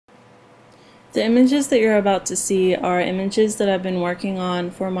The images that you're about to see are images that I've been working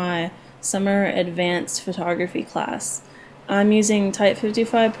on for my summer advanced photography class. I'm using Type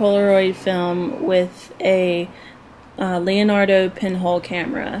 55 Polaroid film with a Leonardo pinhole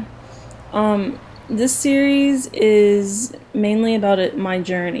camera. This series is mainly about my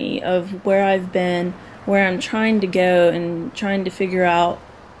journey of where I've been, where I'm trying to go, and trying to figure out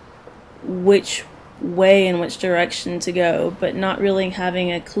which way and which direction to go, but not really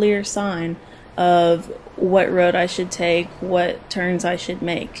having a clear sign of what road I should take, what turns I should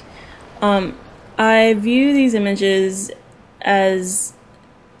make. I view these images as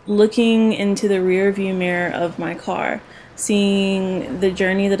looking into the rear view mirror of my car, seeing the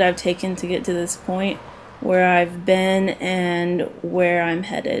journey that I've taken to get to this point, where I've been and where I'm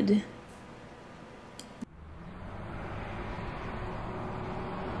headed.